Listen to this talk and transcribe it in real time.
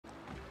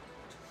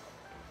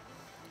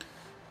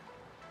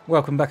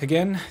Welcome back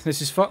again.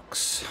 This is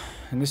Fox.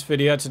 In this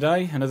video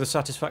today, another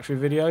Satisfactory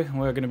video,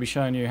 we're going to be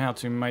showing you how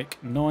to make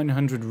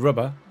 900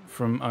 rubber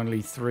from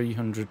only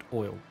 300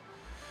 oil.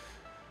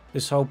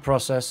 This whole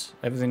process,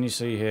 everything you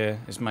see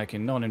here, is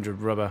making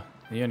 900 rubber.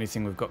 The only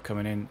thing we've got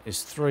coming in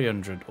is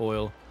 300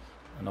 oil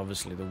and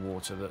obviously the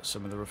water that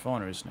some of the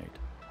refineries need.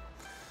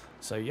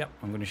 So yep,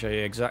 I'm going to show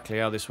you exactly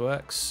how this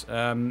works.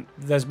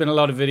 There's been a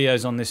lot of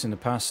videos on this in the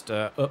past,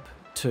 up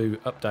to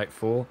update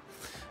 4.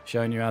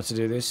 Showing you how to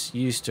do this.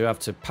 You used to have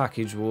to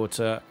package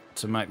water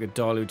to make the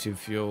diluted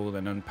fuel,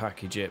 then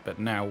unpackage it, but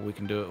now we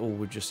can do it all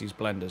with just these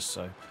blenders,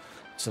 so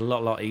it's a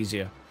lot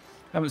easier.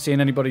 I haven't seen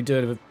anybody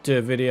do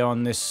a video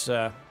on this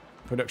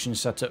production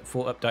setup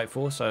for update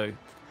 4, so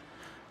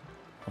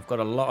I've got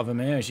a lot of them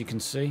here, as you can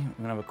see. I'm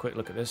going to have a quick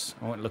look at this.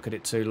 I won't look at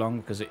it too long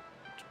because it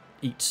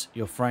eats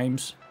your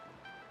frames.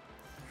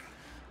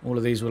 All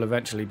of these will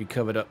eventually be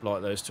covered up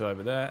like those two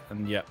over there,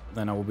 and yep,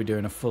 then I will be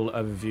doing a full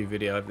overview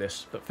video of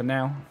this. But for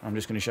now, I'm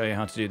just going to show you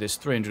how to do this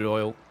 300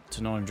 oil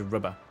to 900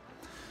 rubber.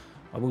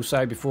 I will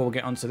say before we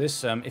get onto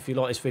this, if you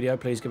like this video,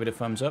 please give it a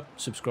thumbs up,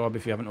 subscribe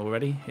if you haven't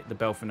already, hit the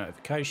bell for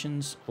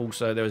notifications.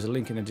 Also, there is a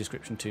link in the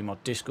description to my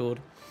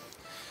Discord.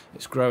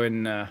 It's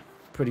growing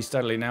pretty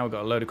steadily now. We've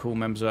got a load of cool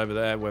members over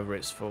there, whether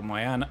it's for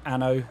my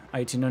Anno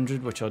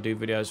 1800, which I do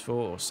videos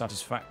for, or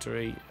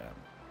Satisfactory.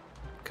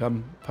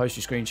 Come, post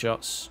your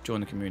screenshots, join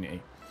the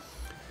community.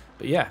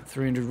 But yeah,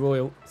 300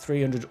 oil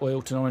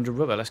to 900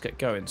 rubber. Let's get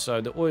going.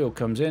 So the oil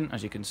comes in,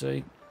 as you can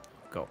see.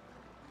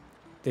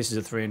 This is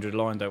a 300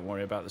 line. Don't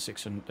worry about the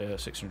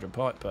 600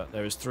 pipe, but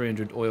there is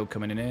 300 oil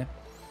coming in here.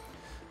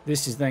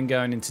 This is then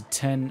going into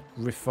 10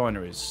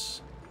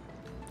 refineries.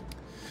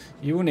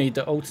 You will need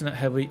the alternate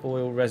heavy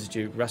oil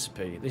residue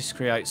recipe. This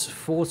creates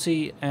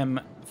 40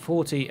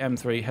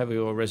 M3 heavy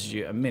oil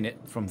residue a minute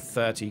from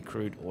 30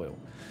 crude oil.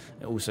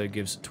 It also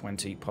gives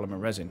 20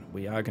 polymer resin.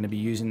 We are going to be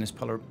using this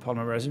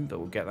polymer resin, but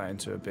we'll get that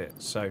into a bit.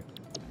 So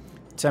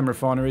 10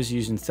 refineries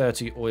using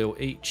 30 oil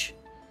each,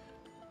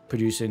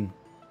 producing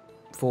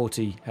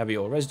 40 heavy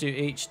oil residue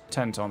each.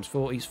 10 times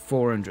 40 is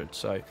 400.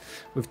 So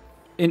we've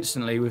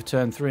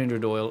turned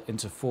 300 oil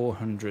into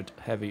 400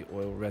 heavy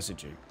oil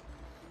residue.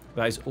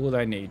 That is all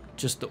they need,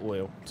 just the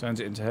oil. Turns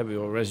it into heavy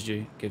oil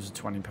residue, gives a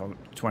 20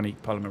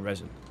 polymer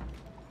resin.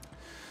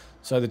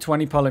 So the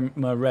 20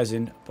 polymer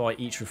resin by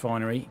each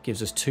refinery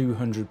gives us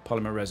 200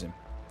 polymer resin.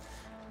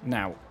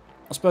 Now,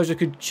 I suppose I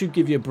should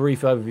give you a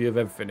brief overview of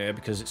everything here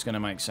because it's going to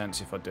make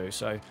sense if I do.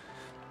 So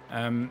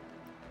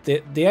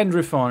the end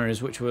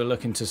refineries which we're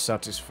looking to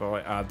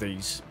satisfy are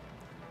these.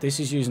 This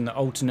is using the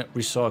alternate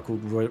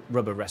recycled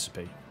rubber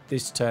recipe.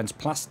 This turns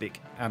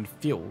plastic and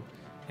fuel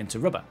into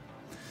rubber.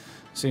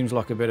 Seems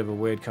like a bit of a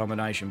weird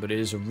combination, but it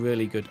is a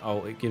really good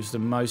alt. It gives the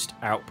most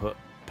output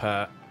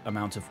per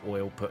amount of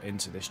oil put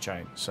into this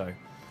chain. So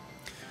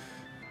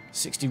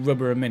 60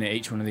 rubber a minute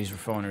each one of these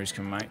refineries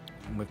can make,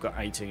 and we've got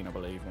 18, I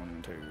believe.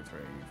 1, 2, 3,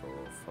 4,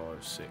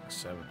 5, 6,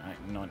 7,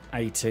 8, 9,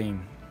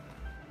 18.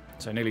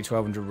 So nearly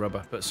 1200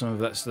 rubber, but some of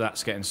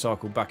that's getting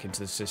cycled back into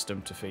the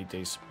system to feed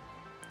these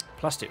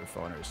plastic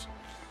refineries.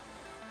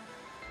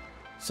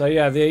 So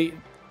yeah, the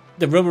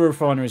rubber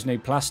refineries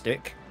need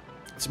plastic.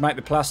 To make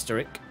the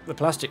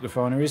plastic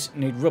refineries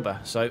need rubber,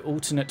 so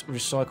alternate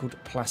recycled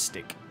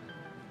plastic.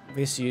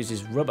 This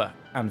uses rubber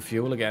and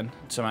fuel again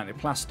to make the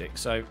plastic.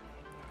 So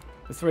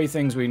the three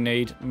things we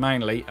need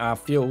mainly are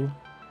fuel,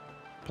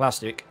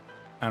 plastic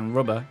and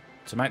rubber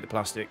to make the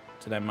plastic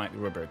to then make the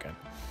rubber again.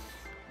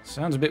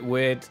 Sounds a bit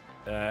weird,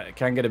 it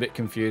can get a bit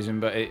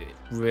confusing, but it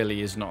really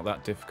is not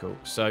that difficult.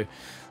 So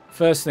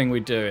first thing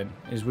we're doing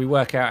is we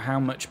work out how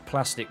much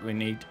plastic we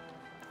need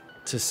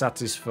to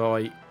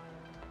satisfy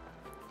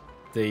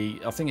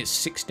I think it's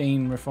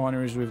 16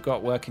 refineries we've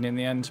got working in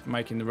the end,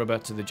 making the rubber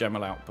to the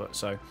general output.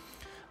 So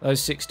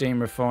those 16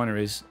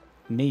 refineries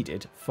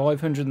needed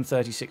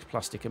 536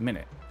 plastic a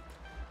minute.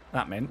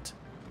 That meant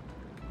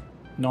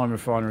 9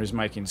 refineries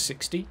making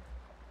 60.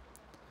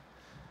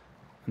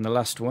 And the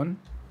last one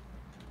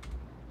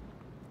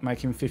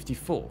making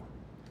 54.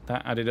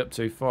 That added up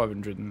to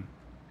 500 and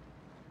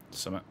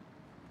something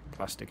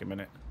plastic a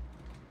minute.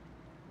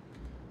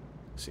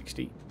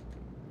 60,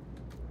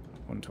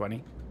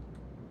 120.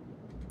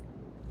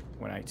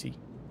 180,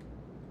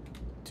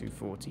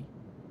 240,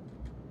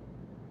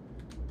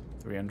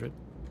 300,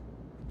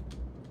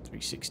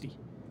 360,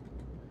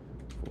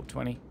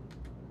 420,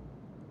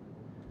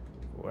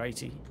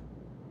 480,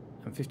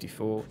 and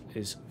 54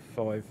 is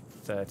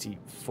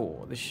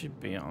 534. This should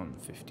be on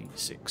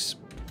 56.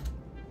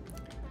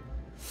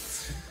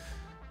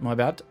 My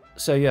bad.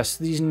 So yes,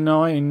 these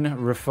 9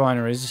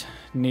 refineries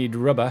need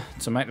rubber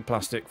to make the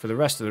plastic for the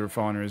rest of the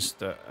refineries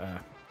that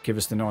give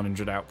us the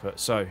 900 output.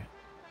 So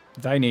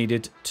they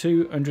needed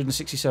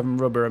 267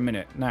 rubber a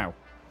minute. Now,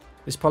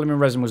 this polymer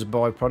resin was a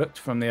byproduct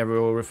from the heavy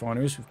oil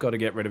refineries. We've got to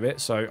get rid of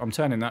it, so I'm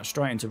turning that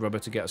straight into rubber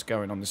to get us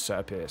going on this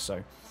setup here.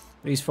 So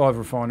these 5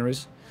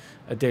 refineries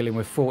are dealing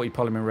with 40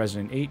 polymer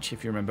resin each.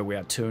 If you remember, we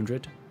had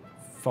 200.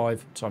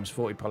 5 times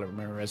 40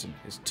 polymer resin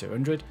is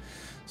 200.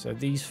 So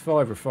these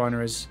 5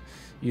 refineries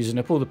using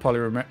up all the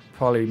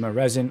polymer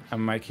resin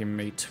and making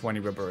me 20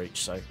 rubber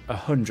each, so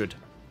 100.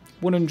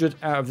 100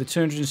 out of the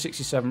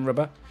 267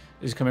 rubber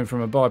is coming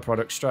from a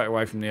byproduct straight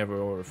away from the heavy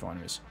oil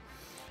refineries.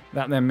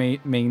 That then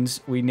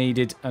means we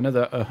needed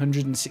another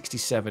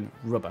 167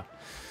 rubber.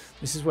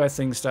 This is where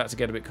things start to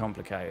get a bit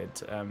complicated.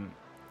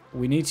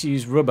 We need to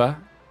use rubber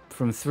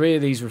from 3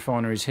 of these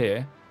refineries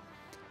here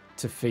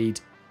to feed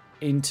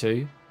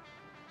into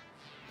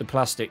the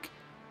plastic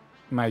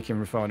making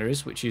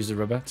refineries, which use the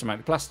rubber to make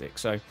the plastic.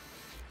 So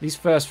these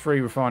first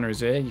 3 refineries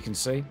here, you can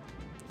see,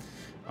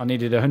 I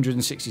needed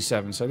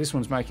 167. So this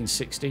one's making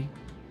 60.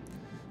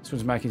 This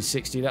one's making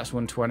 60. That's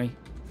 120.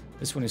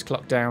 This one is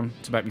clocked down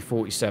to make me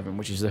 47,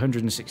 which is the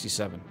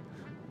 167.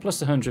 Plus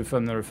the 100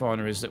 from the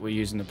refineries that we're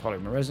using the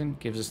polymer resin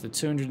gives us the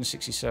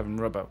 267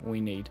 rubber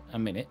we need a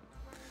minute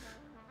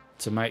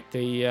to make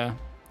the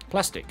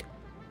plastic.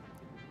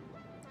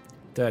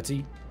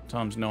 30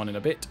 times 9 and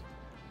a bit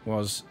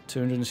was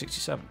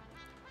 267.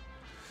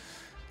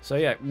 So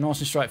yeah, nice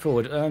and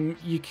straightforward.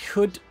 You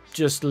could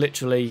just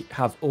literally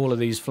have all of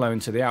these flow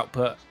into the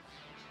output.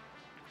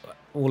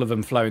 All of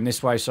them flowing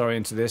this way, sorry,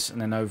 into this,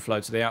 and then overflow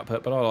to the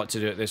output. But I like to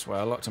do it this way.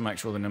 I like to make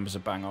sure the numbers are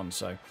bang on.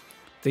 So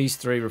these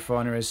 3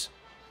 refineries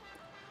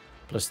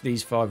plus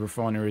these 5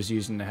 refineries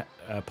using the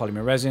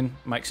polymer resin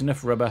makes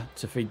enough rubber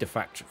to feed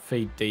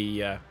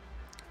the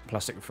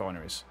plastic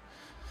refineries.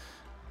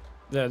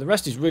 The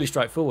rest is really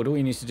straightforward. All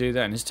you need to do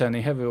then is turn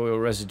the heavy oil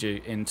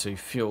residue into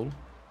fuel,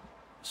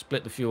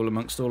 split the fuel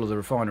amongst all of the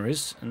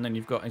refineries, and then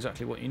you've got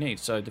exactly what you need.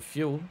 So the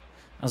fuel,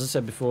 as I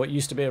said before, it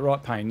used to be a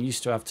right pain. You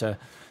used to have to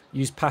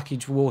use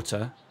packaged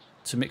water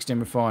to mix in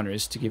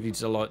refineries to give you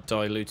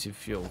diluted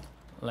fuel.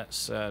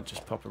 Let's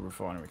just pop a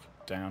refinery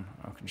down.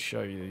 I can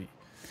show you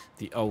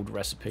the old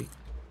recipe.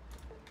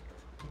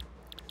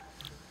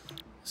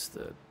 It's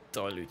the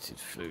diluted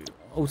fuel.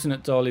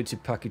 Alternate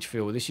diluted packaged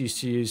fuel. This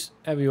used to use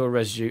heavy oil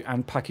residue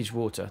and packaged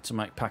water to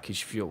make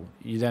packaged fuel.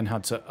 You then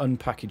had to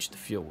unpackage the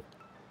fuel.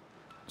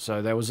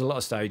 So there was a lot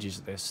of stages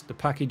of this.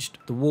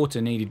 The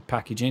water needed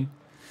packaging,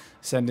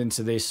 send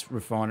into this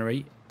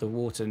refinery.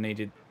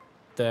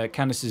 The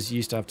canisters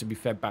used to have to be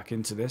fed back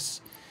into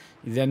this.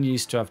 You then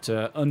used to have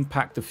to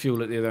unpack the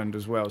fuel at the other end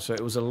as well. So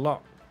it was a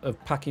lot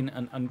of packing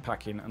and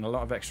unpacking and a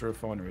lot of extra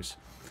refineries.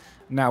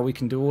 Now we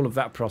can do all of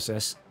that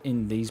process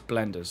in these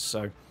blenders.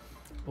 So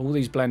all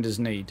these blenders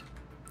need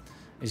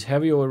is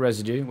heavy oil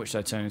residue, which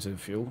they turn into the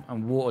fuel,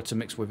 and water to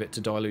mix with it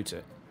to dilute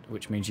it,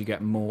 which means you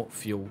get more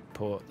fuel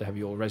per the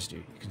heavy oil residue.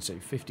 You can see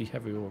 50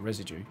 heavy oil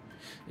residue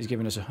is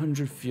giving us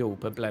 100 fuel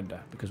per blender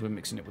because we're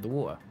mixing it with the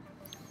water.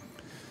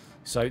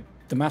 So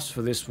the maths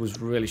for this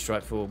was really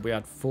straightforward. We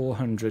had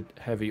 400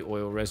 heavy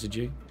oil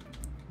residue.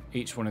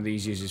 Each one of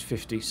these uses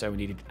 50, so we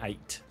needed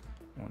 8.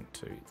 1,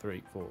 2,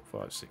 3, 4,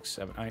 5, 6,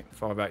 7, 8.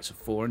 5 8s of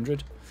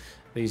 400.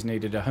 These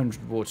needed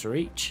 100 water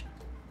each.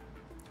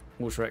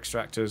 Water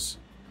extractors.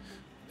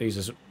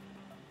 These are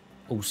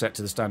all set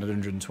to the standard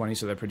 120,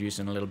 so they're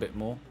producing a little bit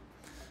more.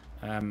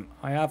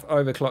 I have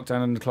overclocked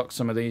and underclocked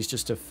some of these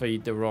just to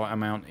feed the right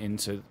amount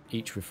into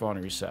each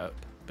refinery setup.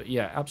 But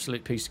yeah,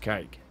 absolute piece of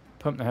cake.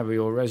 Pump the heavy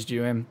oil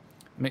residue in,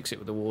 mix it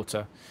with the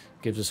water,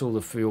 gives us all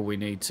the fuel we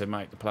need to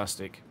make the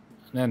plastic,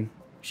 and then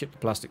ship the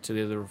plastic to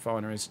the other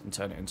refineries and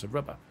turn it into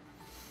rubber.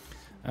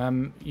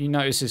 You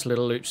notice this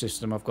little loop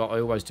system I've got.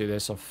 I always do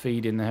this. I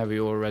feed in the heavy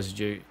oil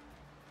residue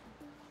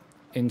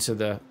into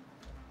the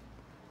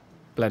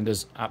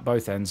blenders at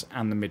both ends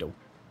and the middle.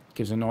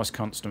 Gives a nice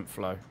constant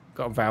flow.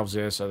 Got valves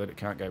here so that it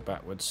can't go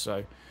backwards.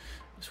 So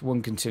it's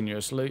one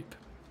continuous loop.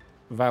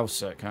 Valves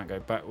so it can't go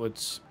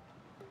backwards.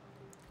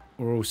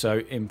 We're also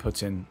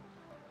inputting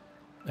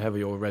the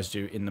heavy oil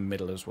residue in the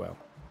middle as well.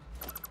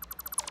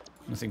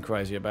 Nothing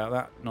crazy about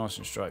that. Nice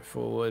and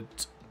straightforward.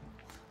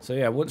 So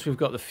yeah, once we've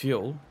got the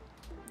fuel,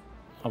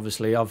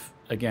 obviously I've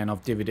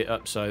divvied it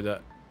up so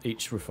that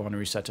each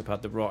refinery setup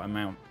had the right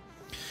amount.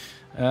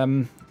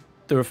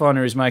 The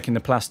refineries making the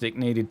plastic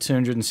needed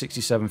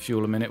 267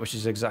 fuel a minute, which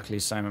is exactly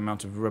the same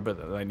amount of rubber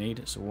that they need.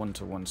 It's a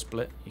 1-to-1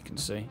 split, you can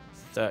see.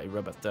 30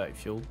 rubber, 30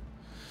 fuel.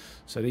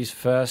 So these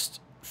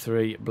first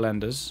 3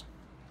 blenders,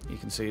 you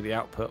can see the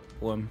output,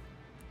 1,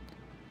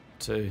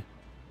 2,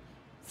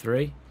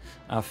 3,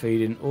 are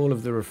feeding all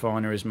of the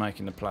refineries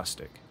making the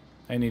plastic.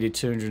 They needed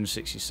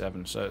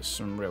 267, so it's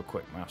some real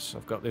quick maths.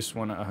 I've got this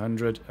one at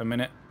 100 a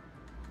minute,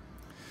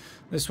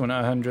 this one at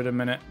 100 a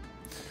minute,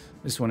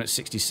 this one at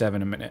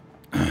 67 a minute.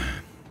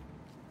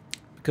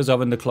 Because I've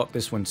underclocked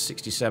this one to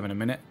 67 a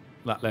minute,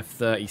 that left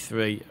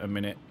 33 a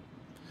minute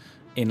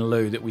in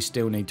lieu that we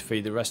still need to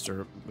feed the rest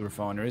of the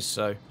refineries.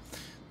 So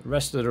the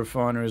rest of the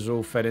refineries are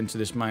all fed into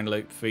this main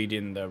loop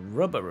feeding the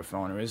rubber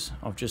refineries.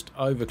 I've just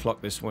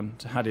overclocked this one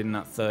to add in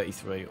that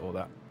 33 or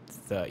that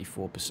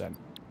 34%.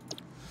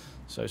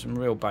 So some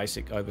real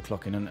basic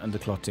overclocking and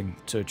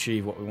underclocking to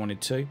achieve what we wanted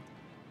to.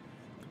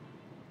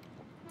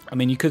 I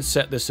mean, you could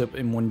set this up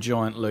in one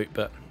giant loop,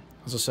 but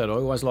as I said, I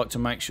always like to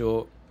make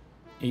sure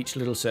each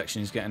little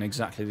section is getting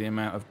exactly the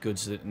amount of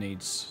goods that it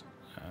needs.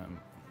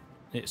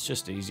 It's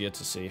just easier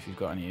to see if you've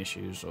got any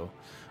issues or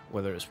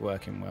whether it's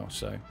working well.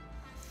 So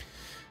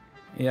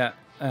yeah,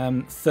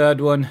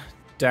 Third one,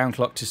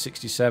 downclock to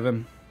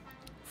 67.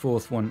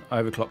 Fourth one,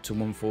 overclock to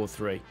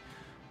 143.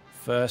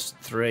 First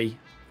 3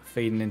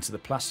 feeding into the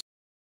plastic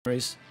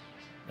refineries.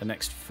 The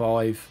next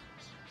 5,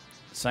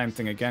 same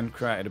thing again,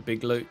 created a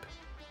big loop.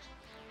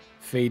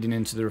 Feeding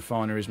into the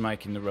refineries,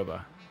 making the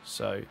rubber.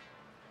 So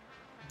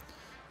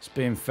it's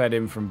being fed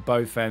in from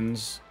both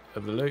ends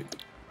of the loop.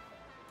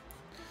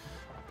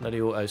 Bloody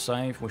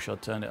autosave, wish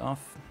I'd turned it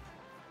off.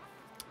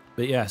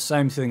 But yeah,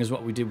 same thing as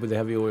what we did with the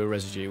heavy oil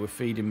residue. We're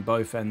feeding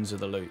both ends of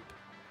the loop.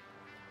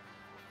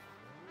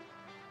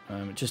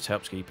 It just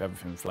helps keep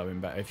everything flowing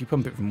better. If you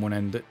pump it from one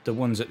end, the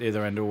ones at the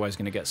other end are always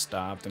going to get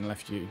starved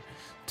unless you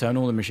turn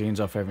all the machines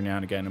off every now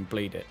and again and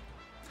bleed it.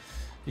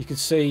 You can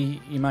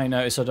see, you may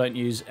notice I don't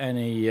use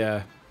any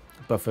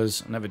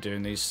buffers. I'm never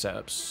doing these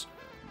setups.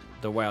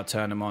 The way I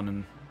turn them on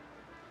and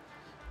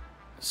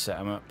set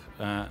them up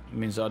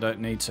means that I don't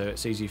need to.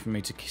 It's easy for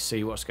me to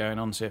see what's going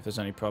on, see if there's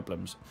any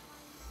problems.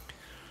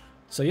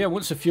 So yeah,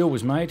 once the fuel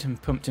was made and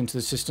pumped into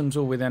the systems,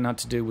 all we then had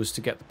to do was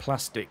to get the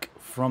plastic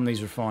from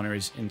these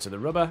refineries into the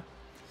rubber.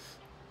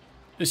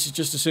 This is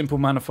just a simple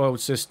manifold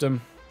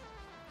system.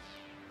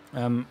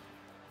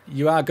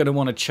 You are going to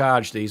want to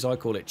charge these. I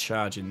call it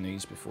charging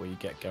these before you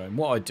get going.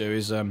 What I do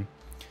is,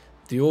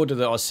 the order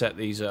that I set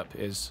these up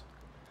is,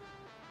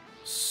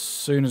 as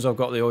soon as I've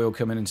got the oil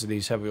coming into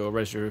these heavy oil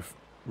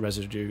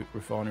residue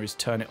refineries,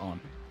 turn it on.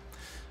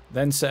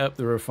 Then set up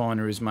the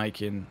refineries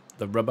making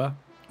the rubber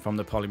from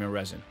the polymer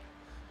resin,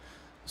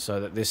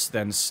 so that this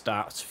then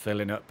starts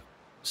filling up,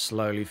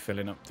 slowly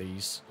filling up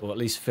these, or at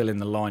least filling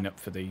the line up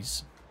for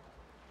these.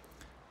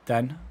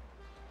 Then,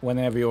 when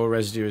the heavy oil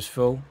residue is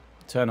full,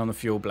 turn on the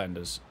fuel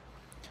blenders.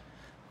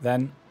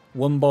 Then,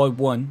 one by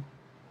one,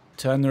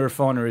 turn the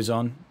refineries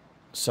on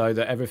so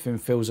that everything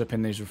fills up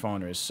in these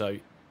refineries. So,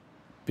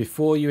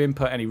 before you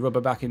input any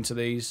rubber back into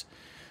these,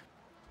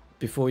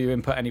 before you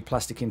input any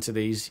plastic into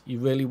these, you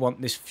really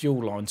want this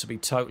fuel line to be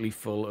totally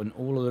full and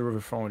all of the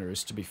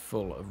refineries to be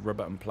full of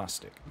rubber and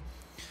plastic.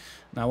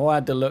 Now, I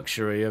had the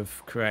luxury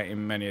of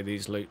creating many of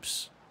these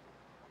loops.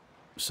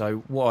 So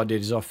what I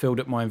did is I filled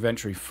up my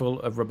inventory full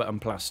of rubber and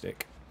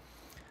plastic.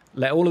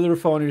 Let all of the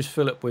refineries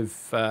fill up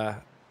with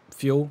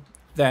fuel.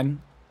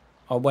 Then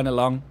I went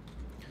along,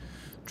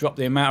 dropped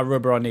the amount of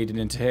rubber I needed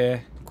into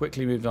here,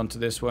 quickly moved on to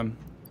this one,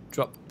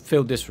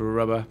 filled this with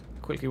rubber,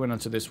 quickly went on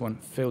to this one,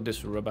 filled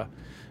this with rubber,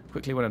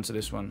 quickly went on to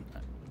this one,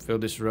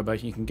 filled this with rubber.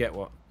 You can get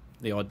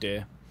the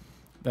idea.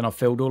 Then I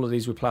filled all of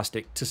these with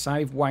plastic to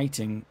save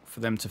waiting for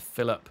them to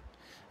fill up.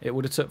 It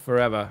would have took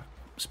forever,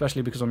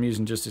 especially because I'm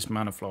using just this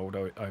manifold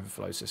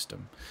overflow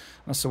system.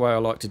 That's the way I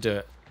like to do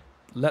it.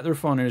 Let the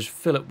refineries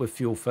fill up with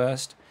fuel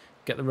first,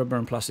 get the rubber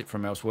and plastic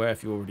from elsewhere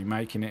if you're already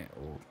making it,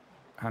 or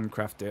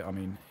handcraft it. I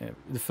mean,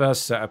 the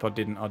first setup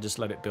I just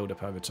let it build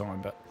up over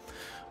time, but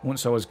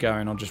once I was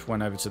going, I just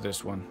went over to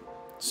this one,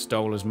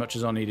 stole as much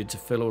as I needed to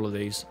fill all of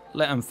these,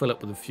 let them fill up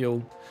with the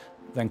fuel,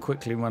 then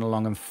quickly went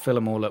along and fill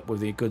them all up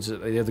with the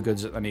other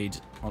goods that they need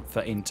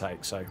for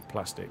intake, so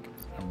plastic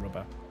and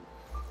rubber.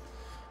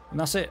 And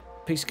that's it.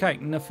 Piece of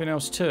cake, nothing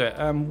else to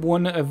it.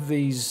 One of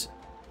these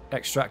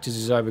extractors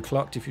is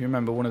overclocked. If you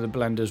remember, one of the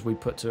blenders we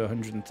put to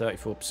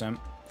 134%.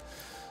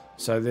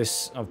 So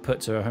this I've put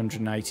to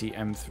 180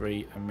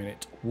 M3 a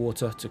minute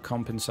water to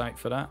compensate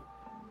for that.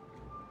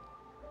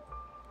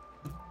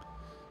 You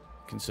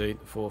can see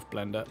the fourth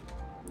blender.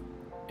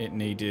 It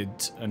needed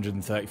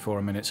 134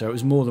 a minute, so it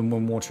was more than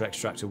one water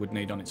extractor would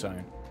need on its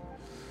own.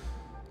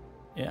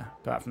 Yeah,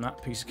 apart from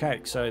that, piece of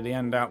cake. So the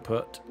end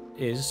output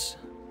is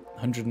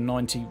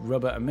 190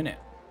 rubber a minute.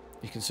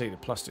 You can see the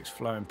plastic's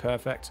flowing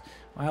perfect.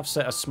 I have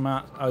set a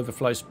smart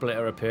overflow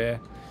splitter up here,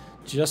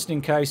 just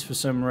in case for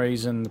some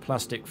reason the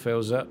plastic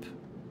fills up.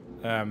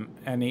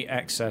 Any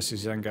excess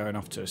is then going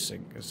off to a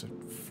sink as a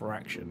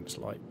fraction. It's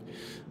like,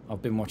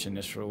 I've been watching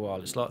this for a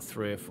while, it's like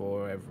 3 or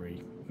 4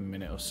 every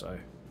minute or so.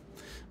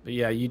 But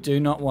yeah, you do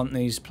not want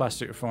these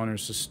plastic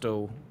refineries to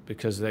stall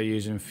because they're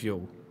using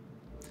fuel.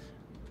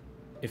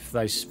 If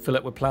they fill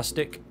up with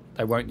plastic,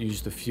 they won't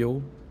use the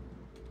fuel.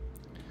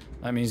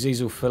 That means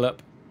these will fill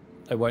up,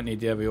 they won't need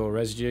the heavy oil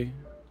residue,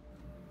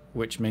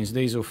 which means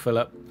these will fill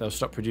up, they'll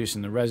stop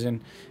producing the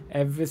resin.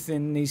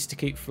 Everything needs to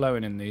keep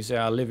flowing in these. They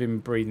are living,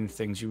 breathing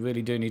things. You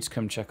really do need to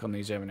come check on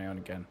these every now and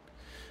again.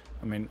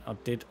 I mean, I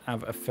did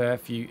have a fair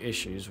few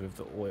issues with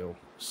the oil.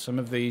 Some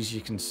of these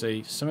you can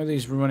see, some of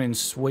these were running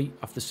sweet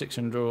off the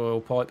 600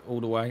 oil pipe all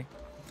the way.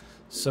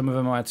 Some of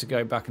them I had to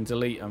go back and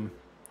delete them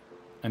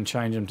and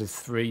change them to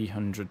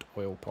 300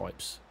 oil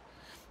pipes.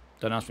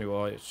 Don't ask me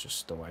why, it's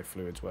just the way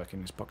fluids work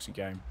in this epoxy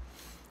game.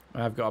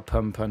 I have got a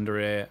pump under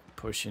here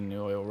pushing the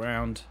oil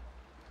around.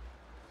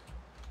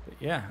 But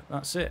yeah,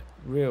 that's it.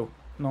 Real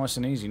nice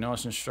and easy,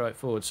 nice and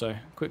straightforward. So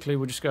quickly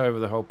we'll just go over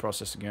the whole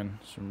process again.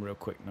 Some real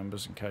quick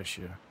numbers in case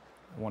you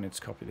wanted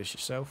to copy this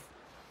yourself.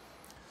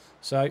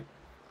 So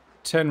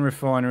 10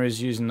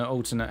 refineries using the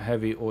alternate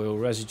heavy oil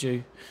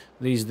residue.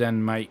 These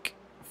then make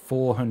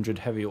 400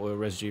 heavy oil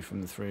residue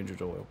from the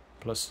 300 oil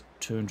plus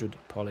 200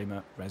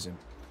 polymer resin.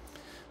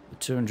 The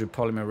 200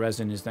 polymer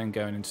resin is then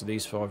going into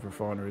these 5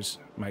 refineries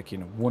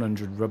making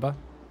 100 rubber,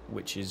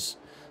 which is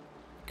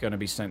going to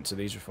be sent to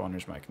these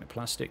refineries making the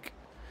plastic.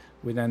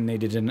 We then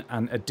needed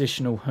an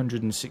additional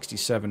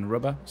 167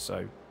 rubber,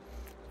 so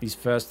these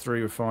first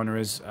 3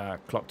 refineries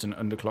clocked and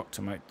underclocked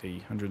to make the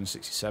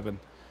 167,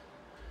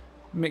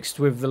 mixed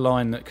with the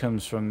line that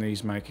comes from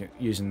these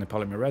using the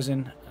polymer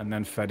resin, and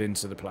then fed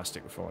into the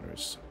plastic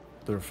refineries.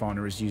 The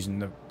refineries using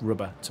the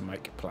rubber to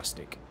make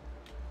plastic.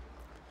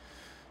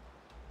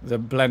 The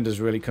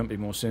blenders really couldn't be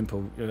more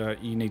simple.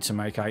 You need to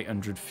make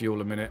 800 fuel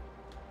a minute.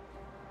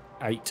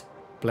 8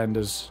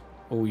 blenders,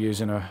 all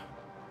using a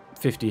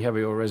 50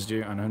 heavy oil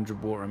residue and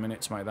 100 water a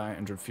minute to make that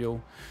 800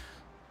 fuel.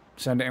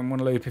 Send it in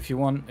one loop if you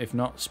want. If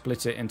not,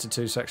 split it into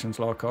 2 sections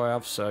like I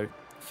have. So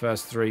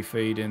first 3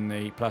 feed in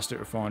the plastic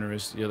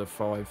refineries, the other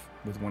 5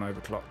 with one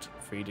overclocked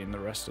feed in the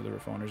rest of the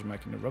refineries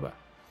making the rubber.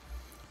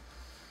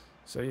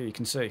 So yeah, you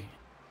can see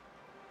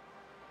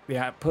the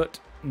output,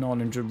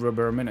 900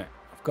 rubber a minute.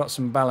 I've got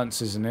some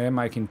balances in here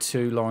making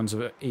 2 lines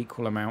of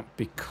equal amount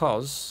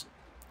because,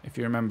 if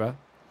you remember,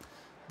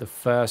 the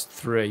first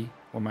 3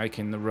 were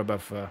making the rubber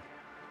for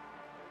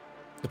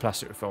the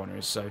plastic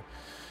refineries. So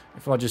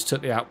if I just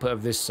took the output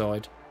of this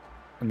side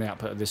and the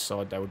output of this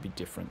side, they would be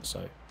different.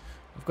 So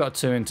I've got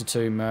a 2 into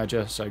 2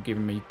 merger, so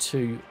giving me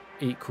 2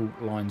 equal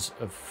lines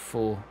of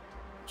 4.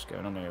 What's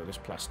going on here with this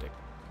plastic?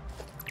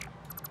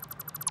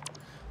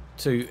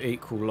 2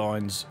 equal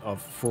lines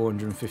of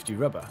 450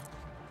 rubber.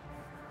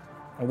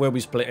 I will be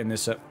splitting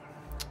this up.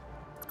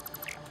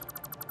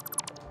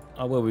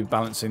 I will be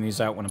balancing these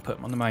out when I put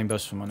them on the main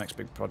bus for my next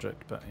big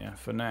project. But yeah,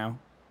 for now,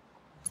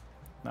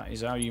 that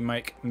is how you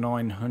make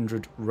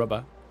 900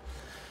 rubber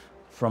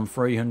from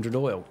 300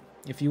 oil.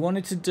 If you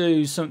wanted to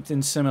do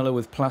something similar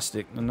with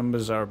plastic, the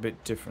numbers are a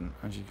bit different,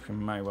 as you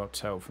may well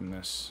tell from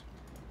this.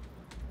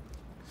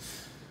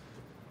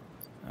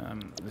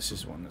 This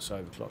is one that's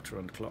overclocked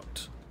or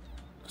underclocked.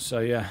 So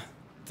yeah,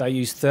 they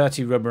use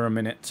 30 rubber a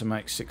minute to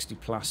make 60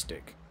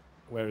 plastic,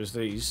 whereas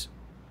these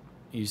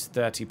use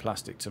 30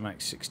 plastic to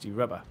make 60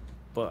 rubber.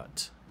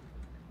 But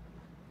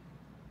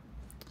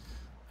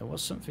there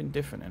was something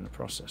different in the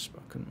process,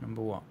 but I couldn't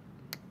remember what.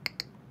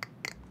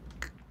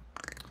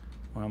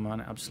 Well, I'm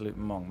an absolute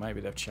mong.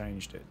 Maybe they've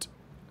changed it.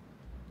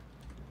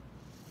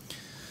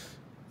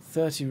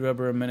 30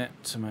 rubber a minute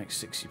to make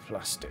 60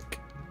 plastic.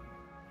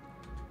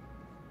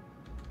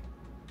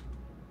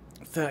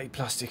 30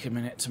 plastic a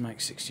minute to make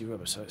 60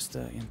 rubber, so it's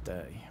 30 and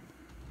 30.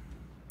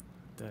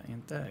 30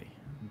 and 30.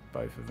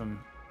 Both of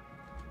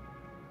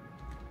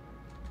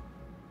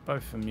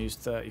them use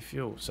 30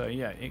 fuel. So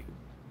yeah,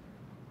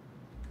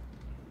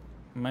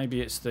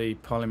 maybe it's the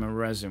polymer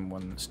resin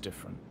one that's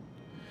different.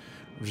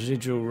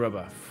 Residual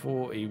rubber,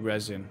 40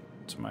 resin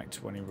to make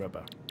 20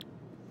 rubber.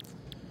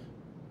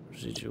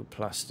 Residual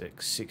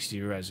plastic,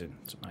 60 resin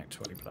to make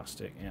 20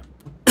 plastic. Yeah.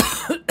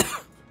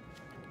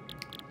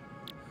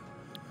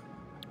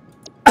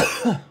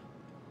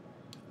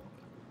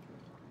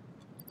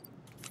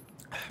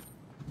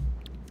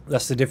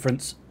 That's the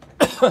difference.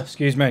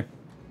 Excuse me.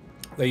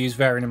 They use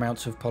varying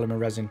amounts of polymer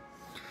resin.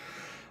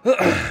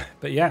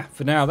 But yeah,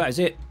 for now, that is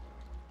it.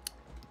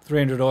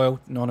 300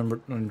 oil,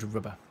 900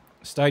 rubber.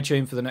 Stay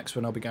tuned for the next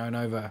one. I'll be going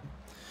over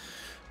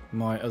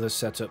my other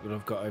setup that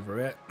I've got over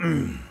here.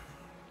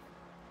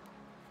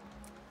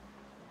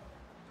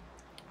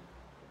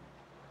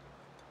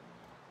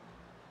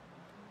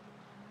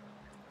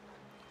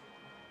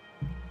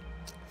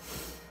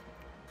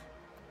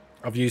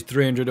 I've used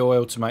 300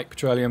 oil to make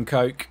petroleum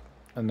coke,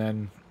 and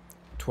then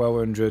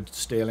 1200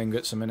 steel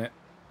ingots a minute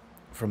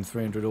from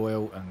 300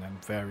 oil, and then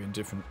varying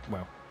different,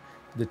 well,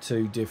 the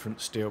 2 different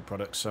steel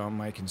products. So I'm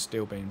making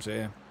steel beams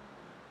here.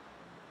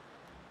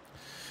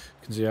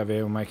 You can see over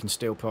here we're making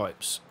steel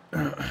pipes.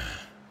 I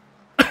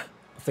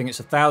think it's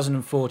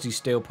 1,040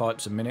 steel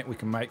pipes a minute we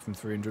can make from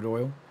 300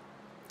 oil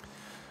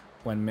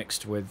when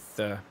mixed with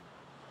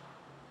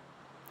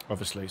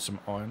obviously some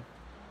iron.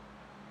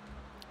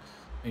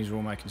 These are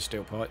all making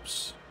steel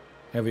pipes.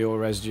 Heavy oil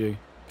residue,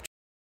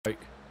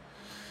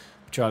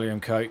 petroleum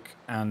coke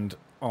and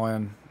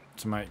iron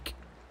to make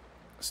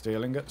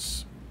steel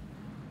ingots.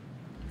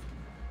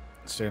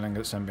 Steel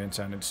ingots then being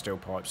turned into steel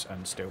pipes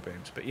and steel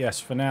beams. But yes,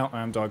 for now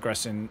I am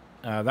digressing.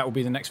 That will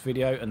be the next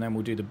video, and then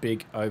we'll do the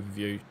big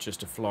overview,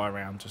 just to fly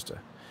around, just a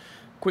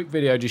quick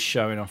video just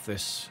showing off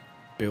this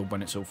build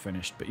when it's all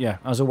finished. But yeah,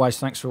 as always,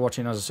 thanks for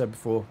watching. As I said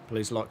before,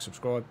 please like,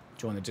 subscribe,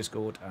 join the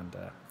Discord, and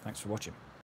thanks for watching.